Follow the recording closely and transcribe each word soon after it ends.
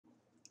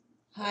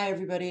Hi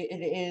everybody, it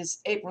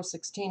is April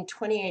 16,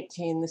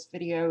 2018. This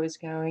video is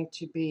going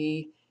to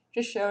be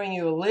just showing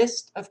you a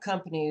list of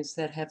companies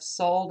that have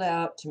sold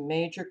out to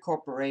major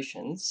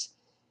corporations.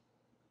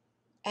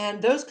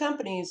 And those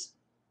companies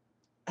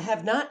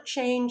have not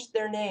changed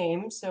their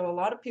name, so a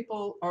lot of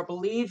people are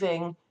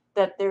believing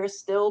that they're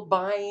still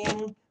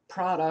buying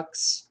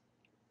products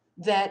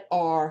that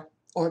are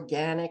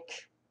organic,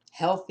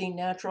 healthy,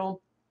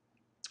 natural,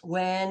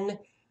 when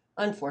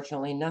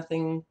unfortunately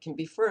nothing can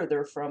be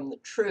further from the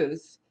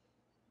truth.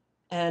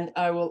 And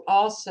I will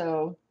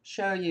also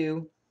show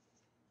you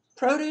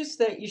produce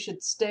that you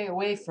should stay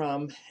away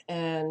from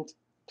and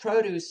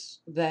produce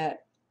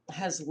that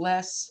has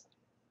less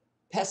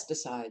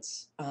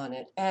pesticides on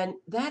it. And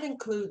that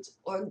includes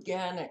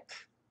organic.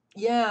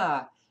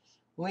 Yeah,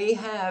 we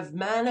have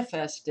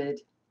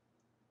manifested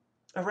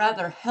a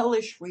rather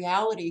hellish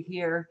reality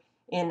here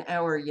in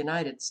our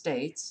United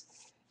States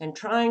and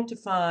trying to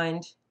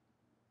find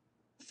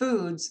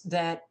foods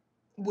that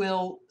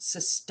will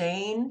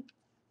sustain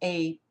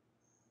a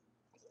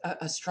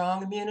a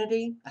strong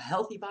immunity, a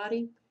healthy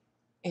body.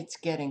 It's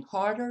getting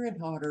harder and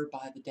harder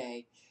by the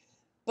day.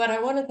 But I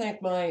want to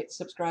thank my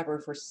subscriber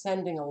for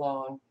sending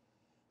along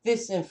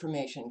this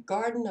information.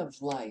 Garden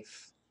of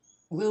Life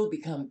will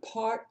become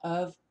part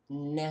of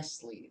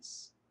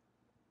Nestle's.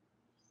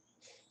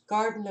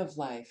 Garden of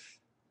Life.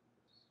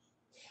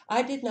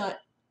 I did not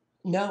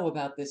know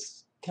about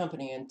this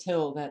company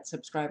until that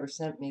subscriber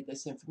sent me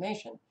this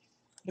information.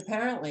 But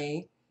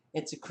apparently,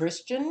 it's a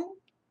Christian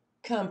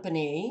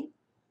company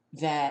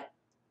that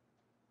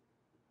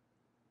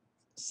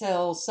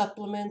sells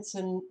supplements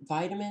and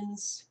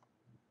vitamins.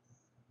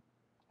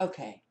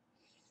 Okay,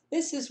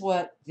 this is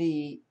what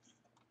the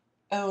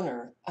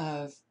owner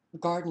of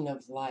Garden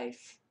of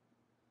Life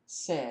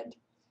said.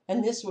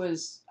 And this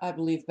was, I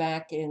believe,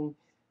 back in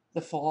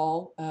the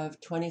fall of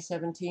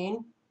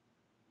 2017.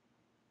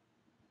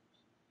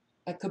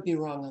 I could be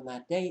wrong on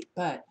that date,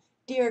 but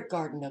dear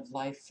Garden of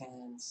Life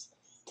fans,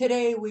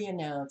 today we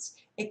announce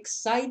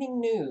exciting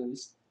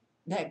news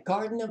that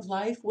Garden of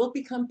Life will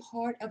become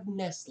part of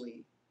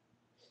Nestle.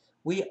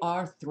 We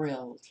are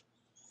thrilled.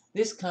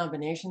 This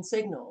combination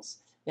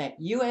signals that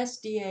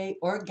USDA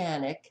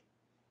organic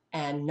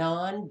and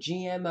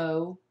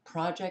non-GMO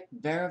project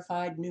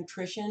verified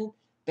nutrition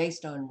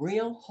based on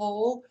real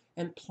whole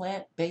and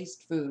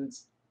plant-based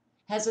foods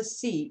has a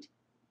seat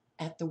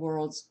at the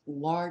world's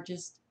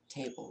largest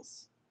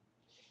tables.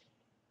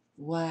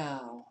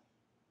 Wow.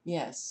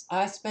 Yes,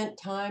 I spent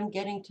time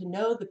getting to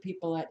know the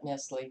people at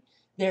Nestle,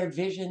 their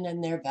vision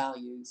and their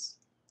values.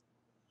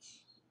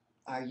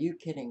 Are you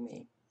kidding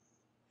me?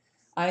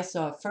 I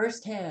saw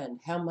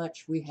firsthand how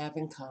much we have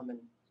in common.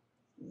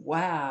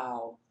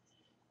 Wow.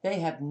 They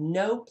have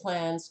no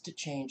plans to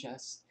change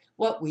us,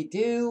 what we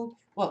do,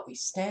 what we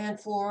stand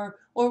for,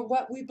 or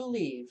what we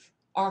believe.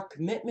 Our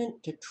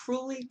commitment to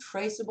truly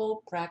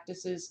traceable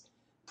practices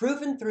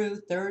proven through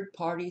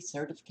third-party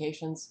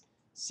certifications,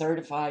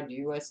 certified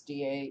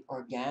USDA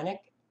organic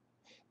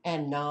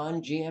and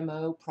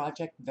non-GMO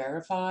project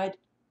verified,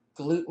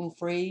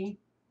 gluten-free,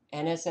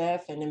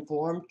 NSF and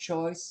Informed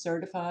Choice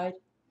certified,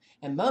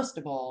 and most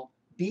of all,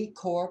 B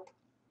Corp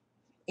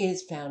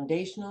is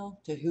foundational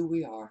to who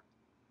we are.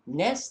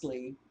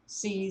 Nestle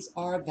sees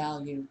our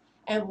value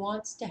and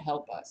wants to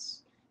help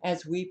us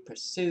as we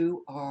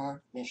pursue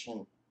our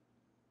mission.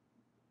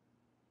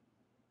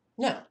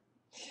 Now,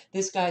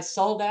 this guy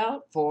sold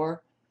out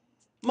for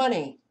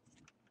money.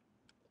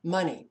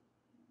 Money.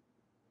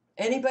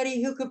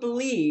 Anybody who could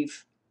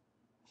believe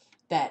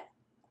that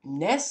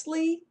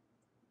Nestle,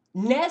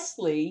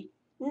 Nestle,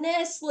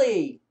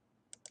 Nestle,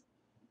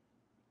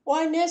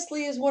 why,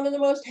 Nestle is one of the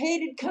most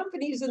hated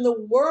companies in the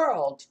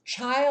world.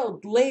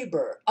 Child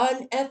labor,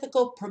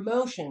 unethical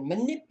promotion,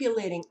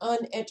 manipulating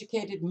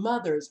uneducated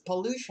mothers,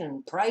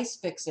 pollution, price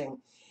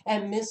fixing,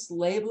 and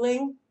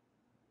mislabeling.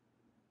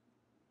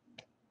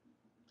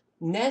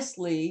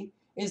 Nestle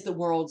is the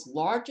world's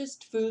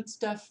largest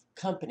foodstuff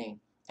company,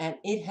 and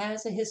it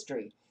has a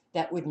history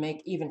that would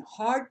make even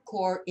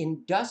hardcore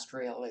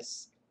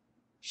industrialists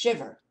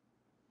shiver.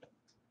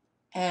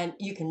 And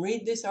you can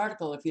read this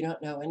article if you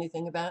don't know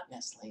anything about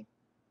Nestle.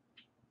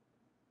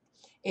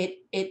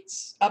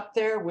 It's up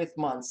there with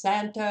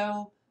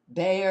Monsanto,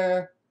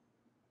 Bayer.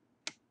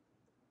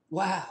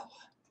 Wow.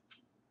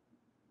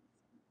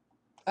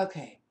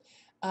 Okay.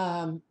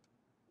 Um,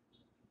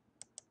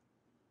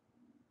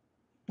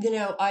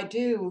 I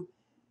do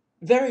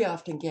very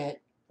often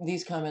get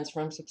these comments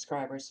from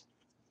subscribers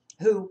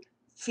who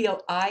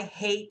feel I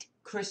hate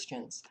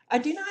Christians. I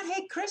do not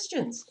hate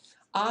Christians.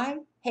 I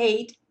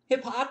hate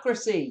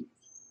hypocrisy.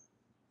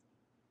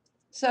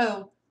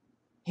 So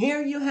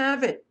here you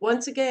have it,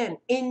 once again,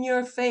 in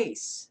your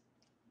face.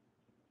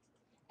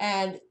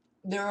 And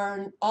there are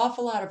an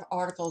awful lot of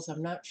articles.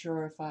 I'm not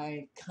sure if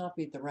I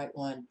copied the right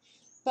one,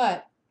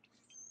 but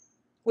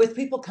with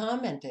people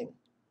commenting,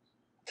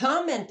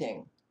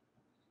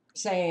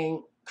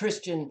 saying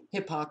Christian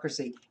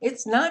hypocrisy.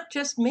 It's not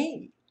just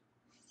me.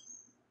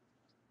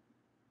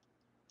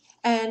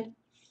 And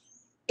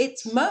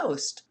it's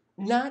most,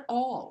 not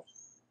all.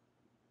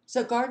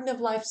 So Garden of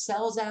Life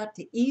sells out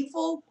to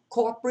evil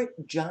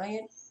corporate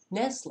giant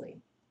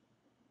Nestle.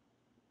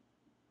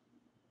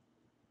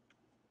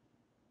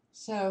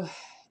 So,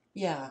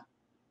 yeah,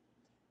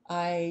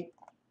 I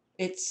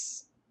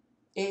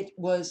it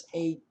was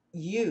a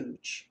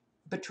huge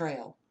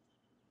betrayal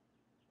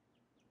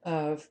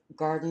of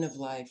Garden of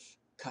Life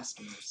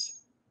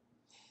customers.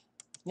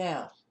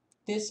 Now,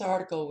 this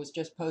article was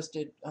just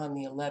posted on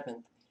the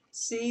 11th.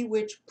 See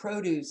which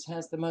produce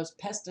has the most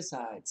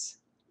pesticides.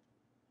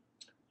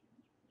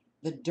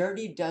 The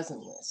Dirty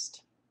Dozen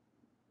list.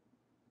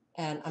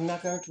 And I'm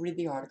not going to read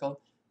the article.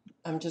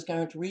 I'm just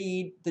going to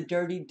read the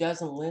Dirty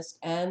Dozen list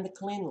and the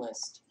clean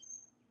list.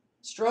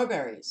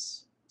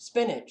 Strawberries,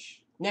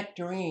 spinach,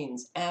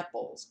 nectarines,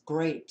 apples,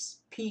 grapes,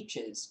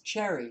 peaches,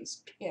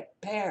 cherries,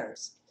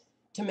 pears,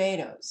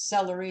 tomatoes,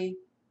 celery,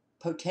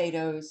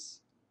 potatoes,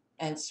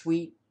 and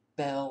sweet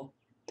bell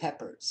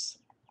peppers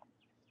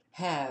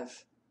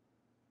have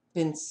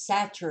been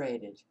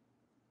saturated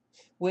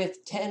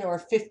with 10 or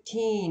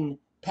 15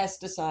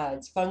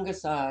 pesticides,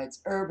 fungicides,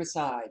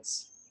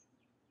 herbicides.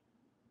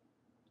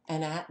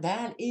 And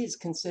that is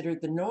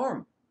considered the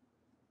norm.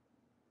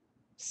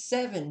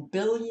 7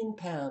 billion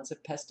pounds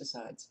of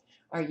pesticides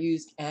are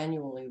used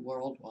annually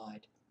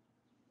worldwide.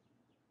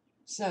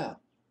 So,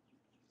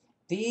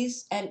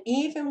 these, and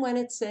even when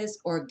it says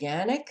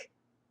organic,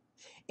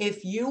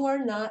 if you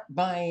are not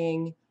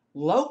buying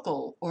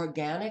local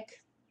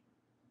organic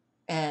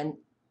and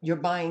you're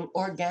buying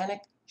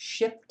organic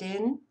shipped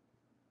in,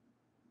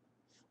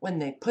 when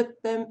they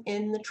put them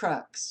in the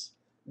trucks,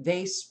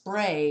 they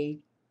spray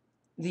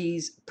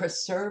these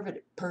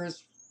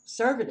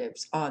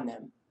preservatives on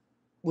them,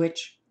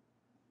 which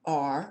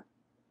are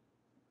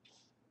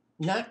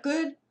not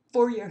good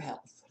for your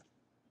health.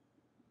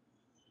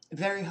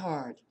 Very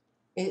hard.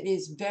 It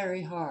is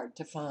very hard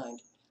to find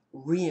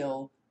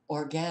real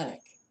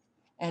organic.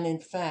 And in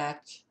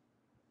fact,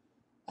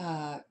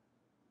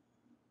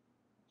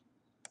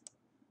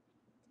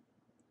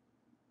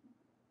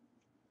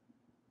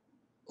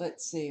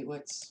 let's see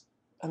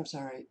I'm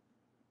sorry,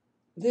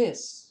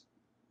 this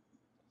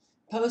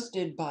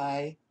posted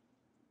by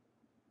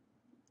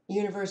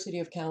University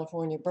of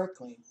California,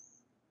 Berkeley.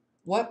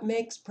 What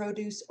makes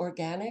produce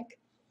organic?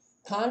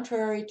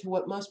 Contrary to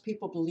what most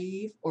people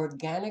believe,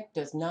 organic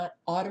does not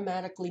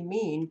automatically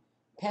mean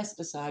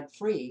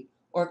pesticide-free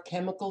or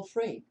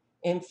chemical-free.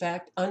 In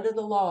fact, under the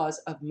laws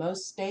of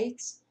most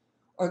states,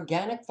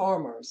 organic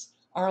farmers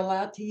are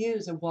allowed to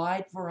use a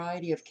wide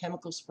variety of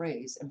chemical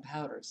sprays and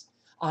powders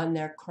on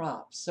their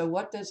crops. So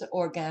what does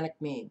organic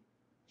mean?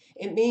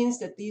 It means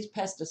that these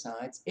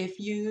pesticides, if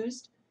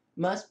used,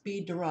 must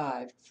be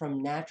derived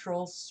from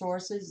natural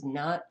sources,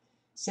 not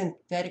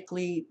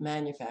synthetically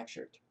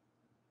manufactured.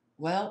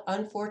 Well,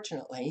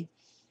 unfortunately,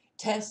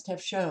 tests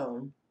have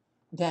shown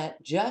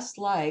that just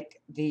like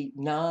the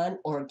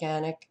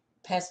non-organic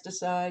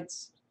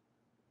pesticides,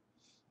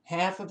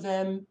 half of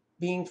them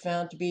being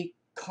found to be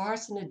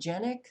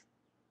carcinogenic,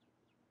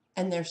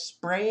 and they're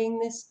spraying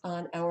this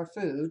on our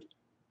food,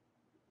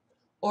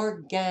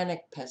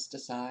 organic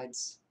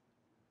pesticides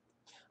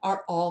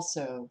are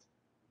also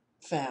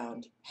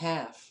found,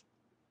 half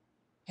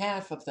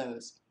of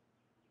those.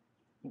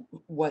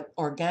 What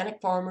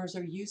organic farmers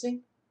are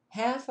using,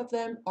 half of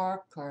them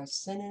are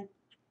carcinogenic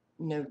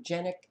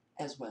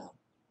as well.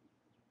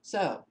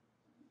 So,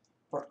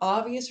 for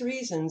obvious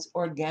reasons,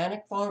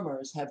 organic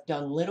farmers have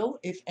done little,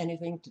 if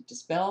anything, to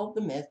dispel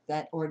the myth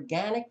that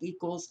organic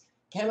equals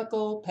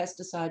chemical,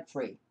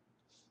 pesticide-free.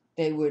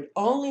 They would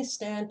only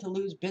stand to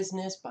lose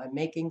business by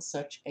making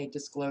such a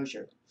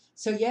disclosure.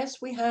 So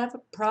yes, we have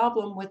a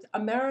problem with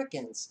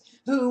Americans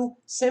who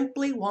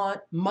simply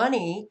want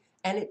money,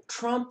 and it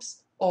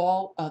trumps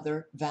all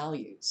other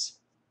values.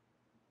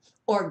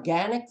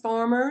 Organic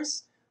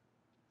farmers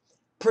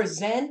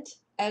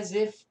present as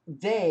if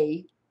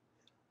they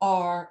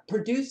are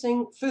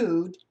producing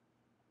food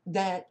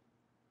that,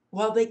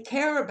 well, they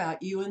care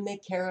about you and they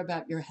care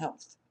about your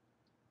health.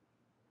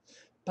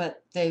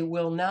 But they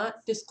will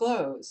not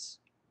disclose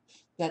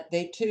that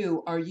they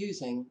too are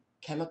using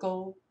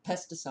chemical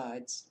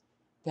pesticides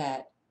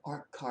that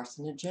are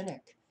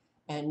carcinogenic.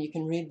 And you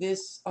can read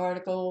this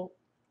article,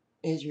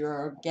 Is Your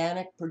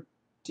Organic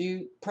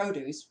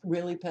Produce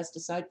Really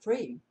Pesticide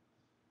Free?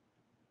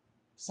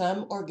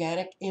 Some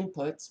organic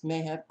inputs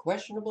may have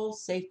questionable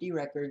safety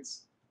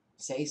records,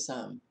 say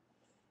some.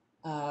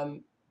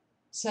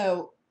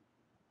 So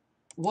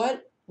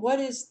what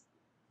is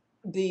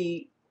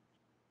the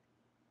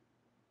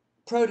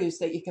produce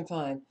that you can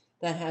find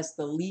that has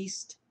the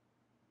least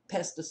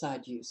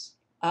pesticide use?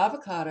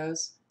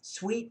 Avocados,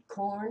 sweet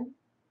corn.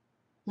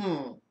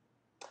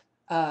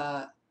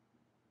 I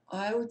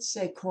would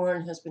say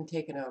corn has been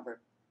taken over,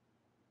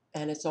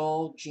 and it's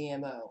all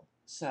GMO.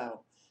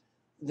 So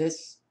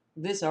this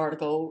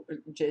article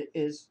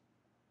is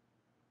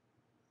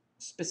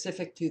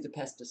specific to the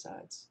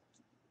pesticides.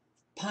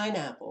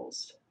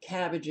 Pineapples,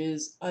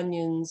 cabbages,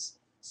 onions,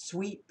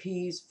 sweet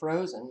peas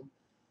frozen,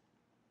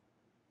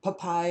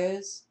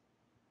 papayas,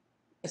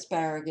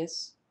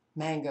 asparagus,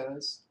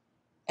 mangoes,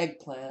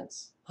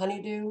 eggplants,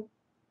 honeydew,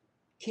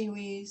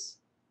 kiwis,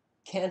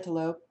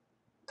 cantaloupe,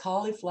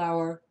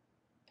 cauliflower,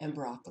 and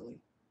broccoli.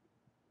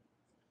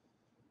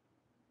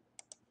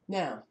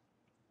 Now,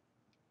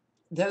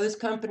 those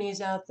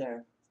companies out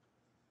there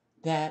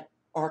that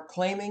are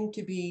claiming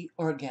to be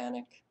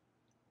organic,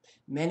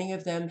 many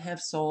of them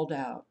have sold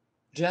out.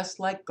 Just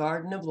like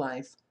Garden of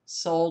Life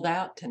sold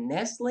out to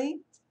Nestle,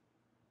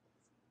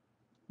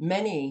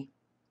 many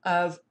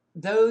of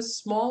those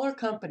smaller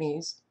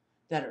companies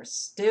that are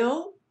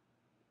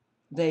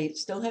they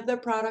still have their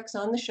products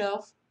on the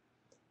shelf.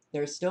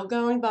 They're still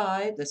going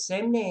by the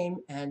same name,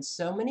 and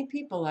so many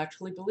people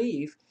actually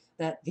believe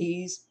that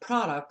these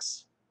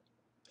products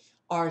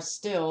are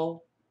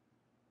still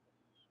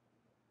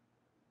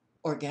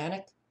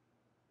organic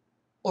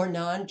or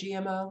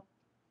non-GMO.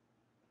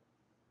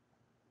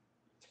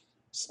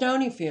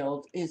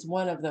 Stonyfield is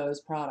one of those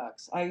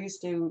products. I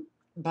used to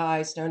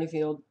buy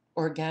Stonyfield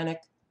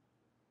organic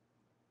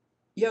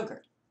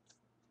yogurt,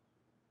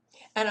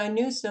 and I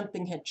knew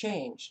something had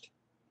changed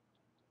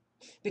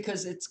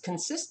because its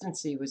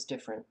consistency was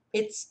different,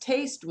 its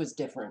taste was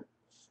different.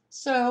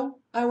 So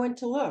I went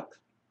to look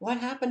what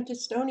happened to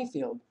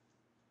Stonyfield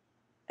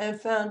and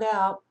found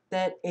out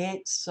that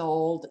it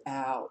sold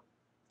out.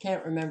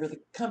 Can't remember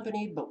the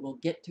company, but we'll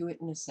get to it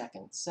in a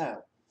second.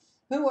 So,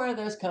 who are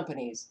those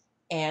companies?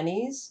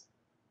 Annie's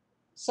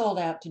sold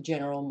out to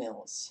General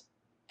Mills,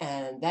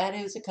 and that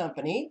is a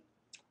company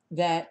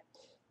that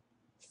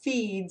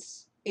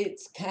feeds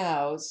its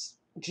cows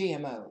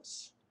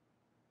GMOs.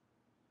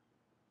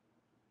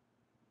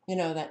 You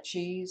know that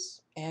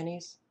cheese,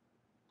 Annie's?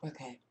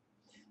 Okay.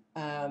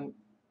 Um,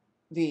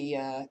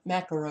 the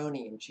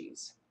macaroni and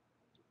cheese,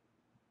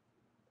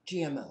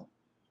 GMO.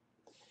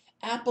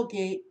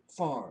 Applegate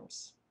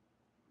Farms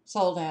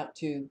sold out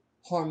to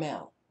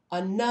Hormel,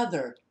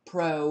 another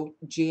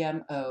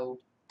pro-GMO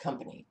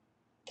company.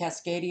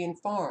 Cascadian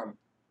Farm,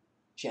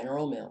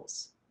 General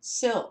Mills.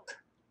 Silk,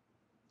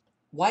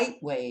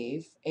 White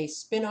Wave, a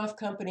spin-off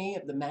company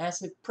of the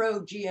massive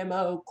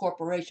pro-GMO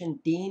corporation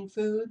Dean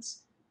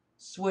Foods,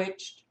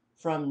 switched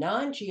from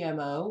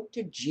non-GMO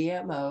to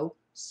GMO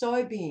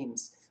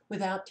soybeans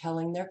without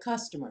telling their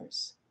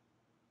customers.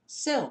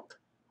 Silk,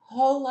 a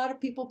whole lot of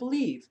people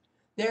believe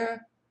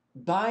they're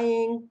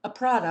buying a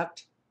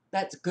product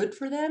that's good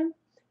for them.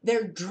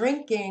 They're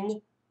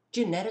drinking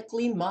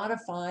genetically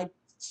modified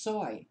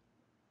soy.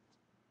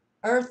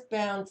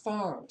 Earthbound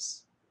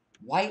Farms,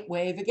 White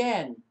Wave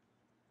again.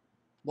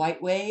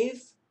 White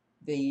Wave,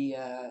 the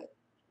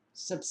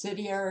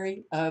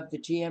subsidiary of the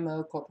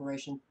GMO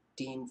corporation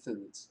Dean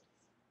Foods.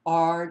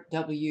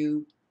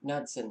 R.W.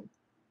 Knudsen,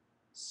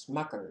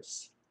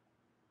 Smuckers.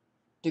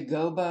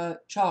 Dagoba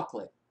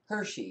Chocolate,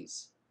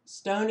 Hershey's.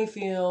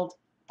 Stonyfield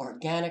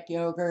Organic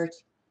Yogurt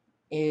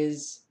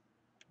is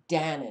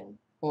Danone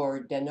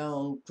or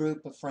Danone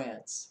Group of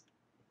France.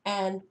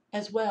 And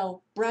as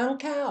well, Brown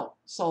Cow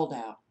sold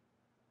out.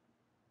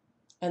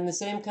 And the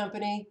same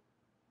company,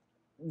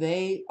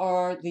 they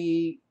are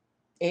the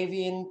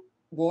Avian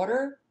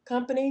Water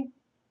Company.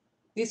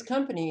 These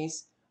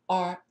companies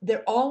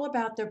they're all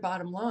about their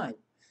bottom line.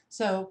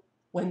 So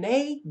when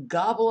they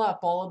gobble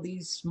up all of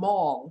these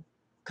small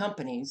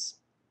companies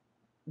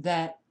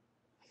that,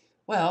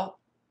 well,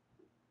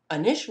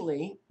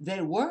 initially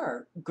they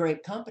were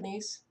great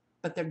companies,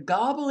 but they're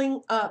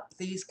gobbling up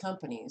these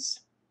companies,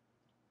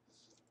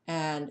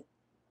 and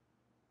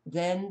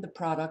then the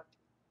product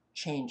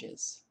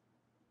changes.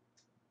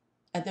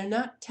 And they're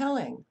not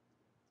telling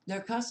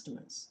their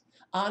customers.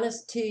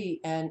 Honest Tea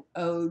and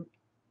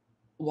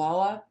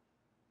Odwalla,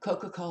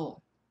 Coca-Cola.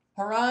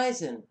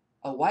 Horizon,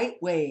 a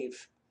White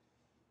Wave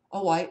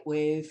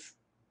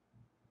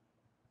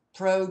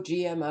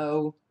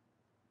pro-GMO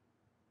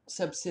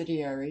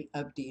subsidiary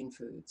of Dean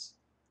Foods.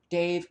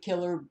 Dave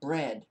Killer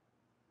Bread.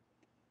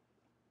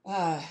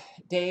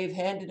 Dave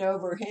handed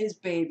over his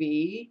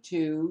baby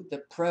to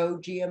the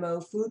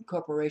pro-GMO food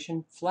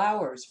corporation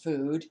Flowers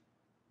Food,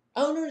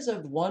 owners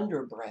of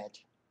Wonder Bread.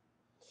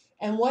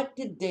 And what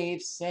did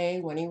Dave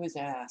say when he was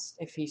asked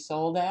if he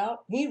sold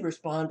out? He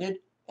responded,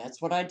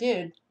 "That's what I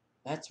did.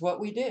 That's what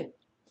we did."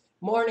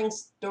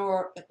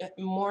 Morningstar,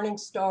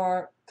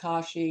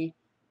 Kashi,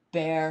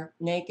 Bear,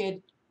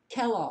 Naked,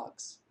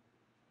 Kellogg's,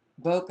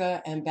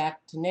 Boca and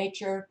Back to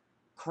Nature,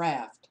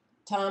 Kraft,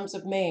 Tom's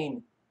of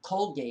Maine,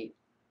 Colgate,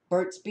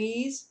 Burt's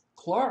Bees,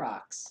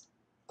 Clorox,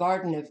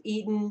 Garden of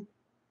Eden,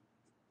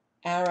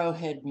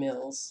 Arrowhead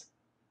Mills,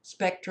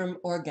 Spectrum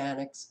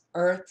Organics,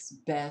 Earth's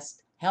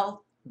Best,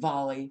 Health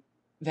Valley,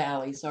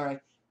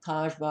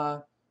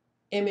 Kajma,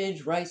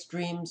 Image, Rice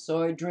Dream,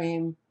 Soy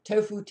Dream,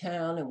 Tofu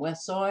Town and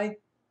West Soy,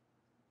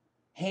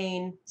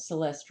 Hain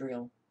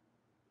Celestial,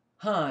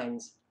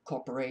 Heinz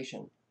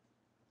Corporation,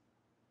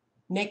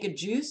 Naked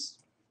Juice,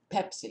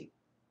 Pepsi,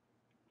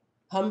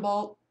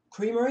 Humboldt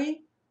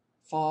Creamery,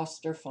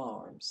 Foster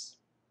Farms,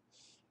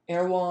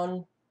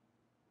 Erewhon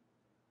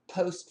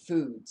Post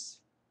Foods,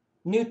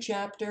 New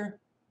Chapter,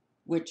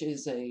 which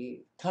is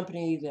a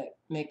company that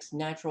makes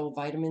natural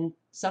vitamin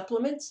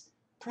supplements,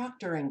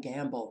 Procter &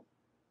 Gamble.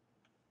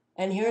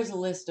 And here's a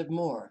list of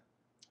more.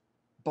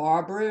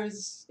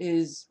 Barbara's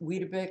is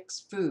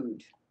Weetabix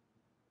Food.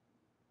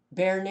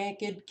 Bare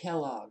Naked,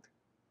 Kellogg.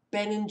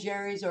 Ben &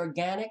 Jerry's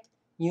Organic,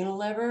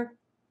 Unilever.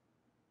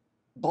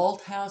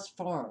 Bolthouse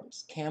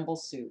Farms, Campbell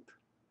Soup.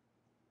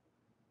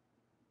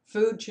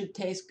 Food should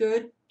taste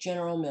good,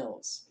 General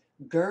Mills.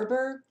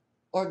 Gerber,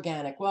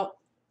 organic. Well,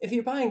 if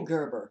you're buying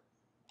Gerber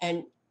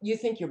and you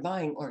think you're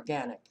buying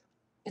organic,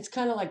 it's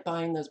kind of like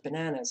buying those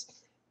bananas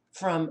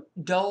from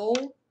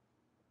Dole,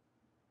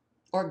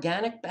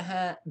 organic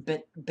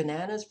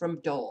bananas from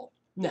Dole.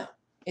 No,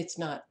 it's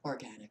not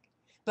organic.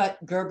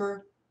 But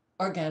Gerber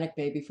organic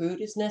baby food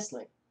is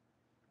Nestle.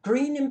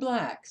 Green and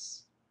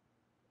Blacks,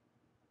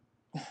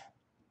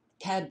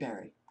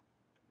 Cadbury.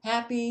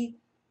 Happy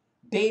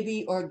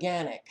Baby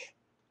Organic,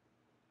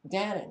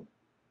 Dannon.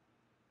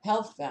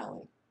 Health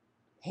Valley,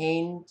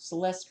 Hain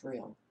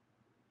Celestial.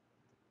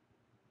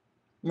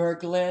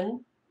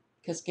 Merglen,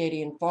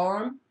 Cascadian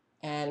Farm,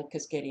 and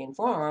Cascadian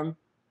Farm,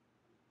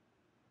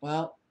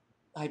 well,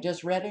 I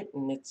just read it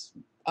and it's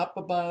up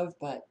above,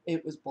 but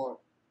it was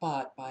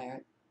bought by a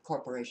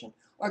corporation.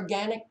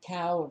 Organic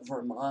Cow of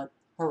Vermont,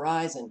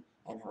 Horizon,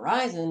 and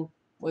Horizon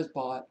was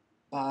bought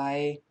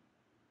by,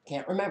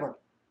 can't remember,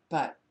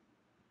 but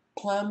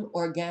Plum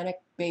Organic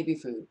Baby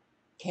Food,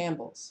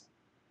 Campbell's.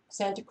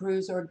 Santa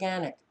Cruz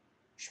Organic,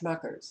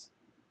 Schmuckers.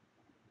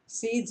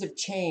 Seeds of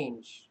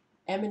Change,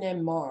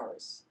 M&M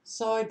Mars.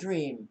 Soy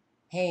Dream,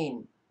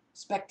 Hain.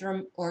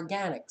 Spectrum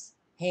Organics,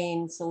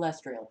 Hain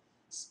Celestial.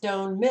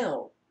 Stone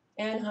Mill,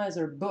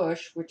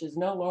 Anheuser-Busch, which is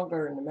no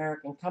longer an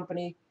American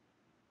company.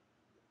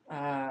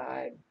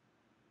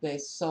 They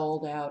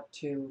sold out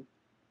to,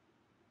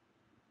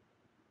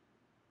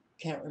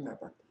 can't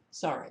remember,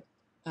 sorry.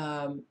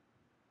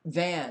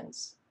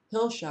 Vans,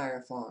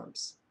 Hillshire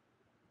Farms.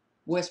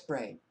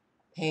 Westbury,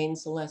 Hain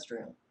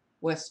Celestial.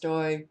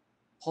 Westoy,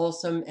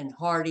 Wholesome and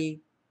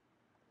Hearty.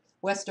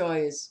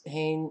 Westoy is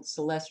Hain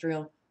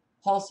Celestial.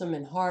 Wholesome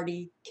and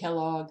Hearty,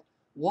 Kellogg.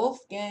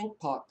 Wolfgang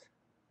Puck,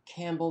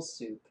 Campbell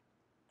Soup.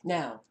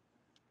 Now,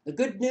 the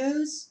good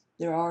news,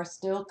 there are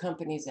still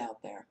companies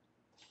out there.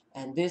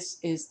 And this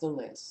is the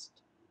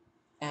list.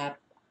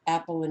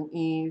 Apple and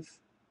Eve,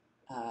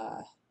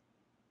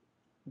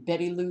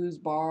 Betty Lou's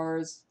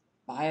Bars,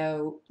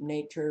 Bio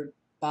Nature,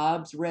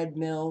 Bob's Red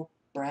Mill,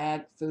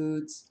 Bragg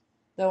Foods.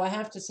 Though I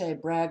have to say,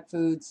 Bragg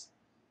Foods,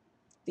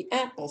 the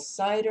apple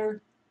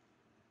cider,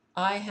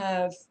 I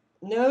have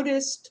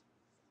noticed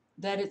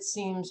that it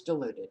seems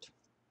diluted.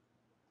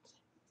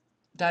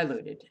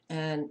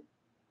 And,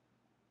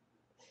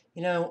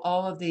 you know,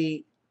 all of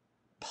the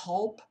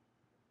pulp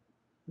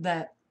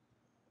that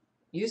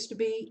used to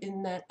be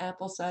in that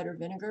apple cider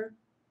vinegar,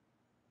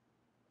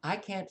 I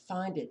can't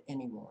find it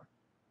anymore.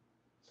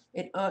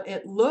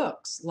 It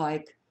looks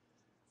like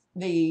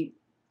the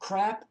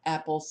crap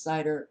apple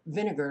cider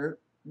vinegar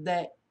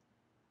that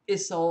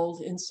is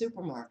sold in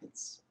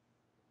supermarkets.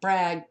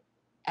 Bragg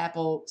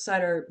apple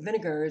cider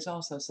vinegar is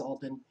also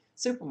sold in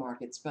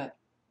supermarkets, but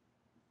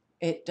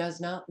it does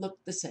not look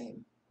the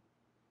same.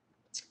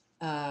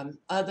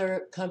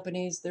 Other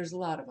companies, there's a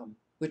lot of them,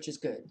 which is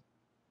good.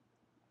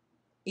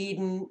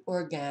 Eden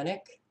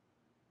Organic,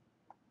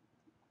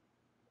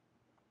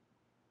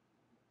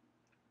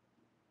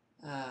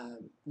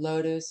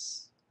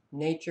 Lotus,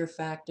 Nature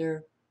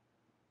Factor,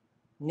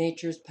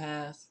 Nature's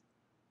Path,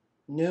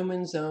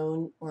 Newman's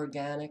Own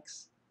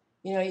Organics.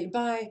 You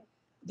know,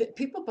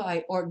 people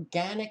buy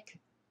organic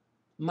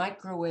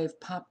microwave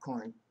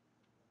popcorn.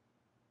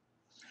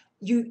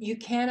 You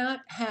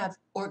cannot have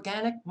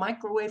organic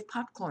microwave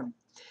popcorn.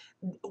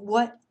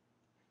 What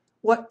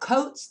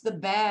coats the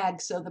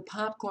bag so the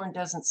popcorn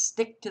doesn't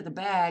stick to the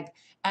bag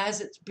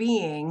as it's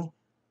being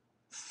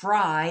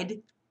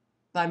fried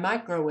by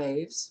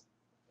microwaves?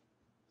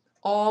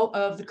 All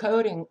of the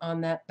coating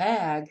on that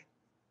bag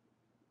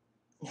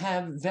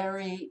have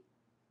very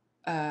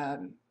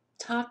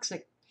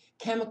toxic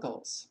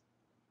chemicals,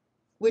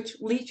 which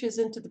leaches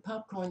into the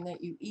popcorn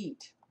that you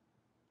eat.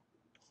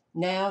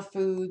 Now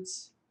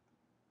Foods,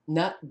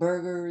 Nut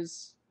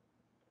Burgers,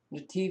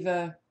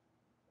 Nativa,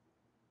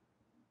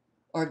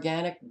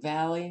 Organic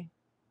Valley.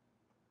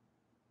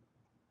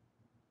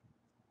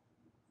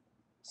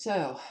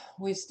 So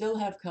we still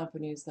have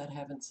companies that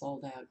haven't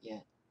sold out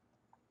yet.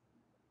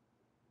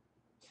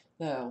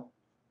 Though,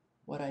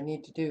 what I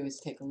need to do is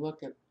take a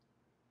look at,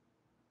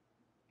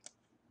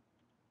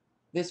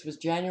 this was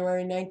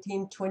January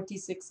 19,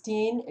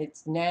 2016.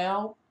 It's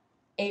now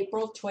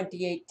April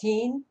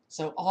 2018.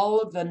 So all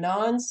of the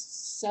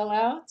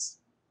non-sellouts,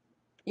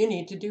 you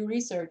need to do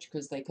research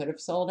because they could have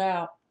sold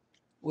out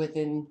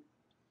within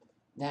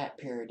that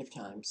period of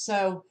time.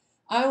 So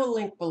I will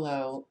link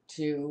below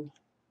to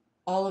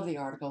all of the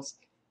articles.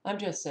 I'm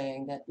just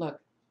saying that, look,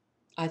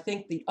 I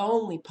think the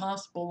only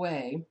possible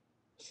way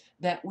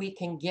that we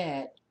can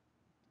get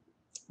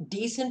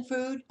decent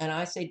food, and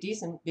I say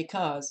decent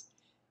because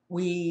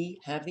we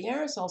have the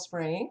aerosol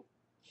spraying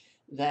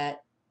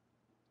that,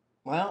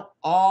 well,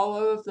 all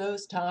of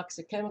those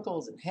toxic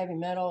chemicals and heavy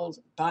metals,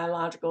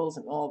 biologicals,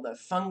 and all the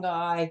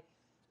fungi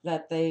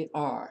that they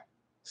are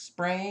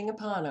spraying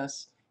upon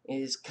us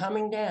is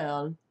coming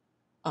down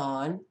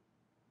on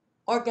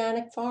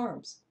organic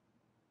farms.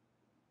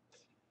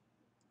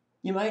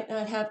 You might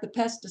not have the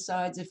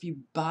pesticides if you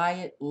buy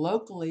it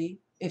locally,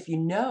 if you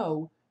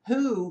know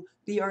who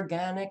the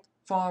organic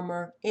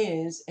farmer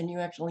is and you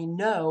actually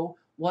know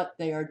what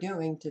they are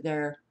doing to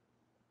their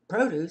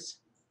produce.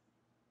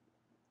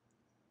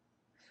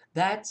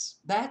 That's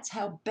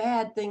how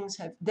bad things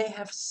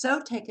have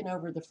so taken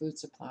over the food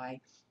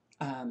supply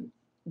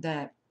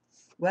that,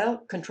 well,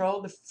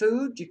 control the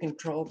food, you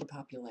control the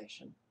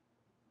population.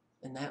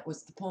 And that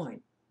was the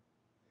point.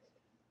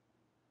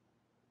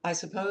 I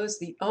suppose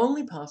the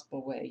only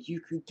possible way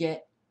you could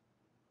get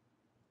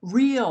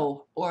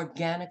real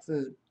organic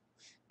food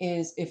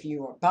is if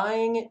you are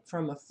buying it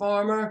from a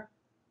farmer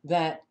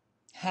that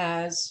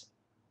has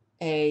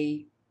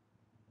a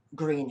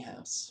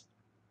greenhouse,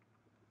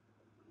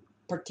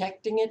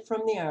 protecting it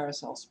from the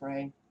aerosol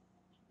spray,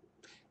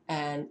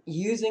 and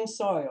using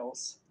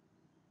soils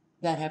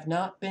that have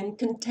not been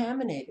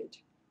contaminated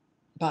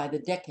by the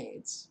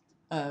decades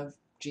of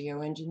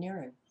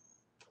geoengineering.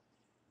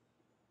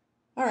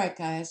 All right,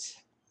 guys,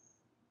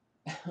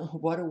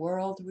 what a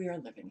world we are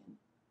living in.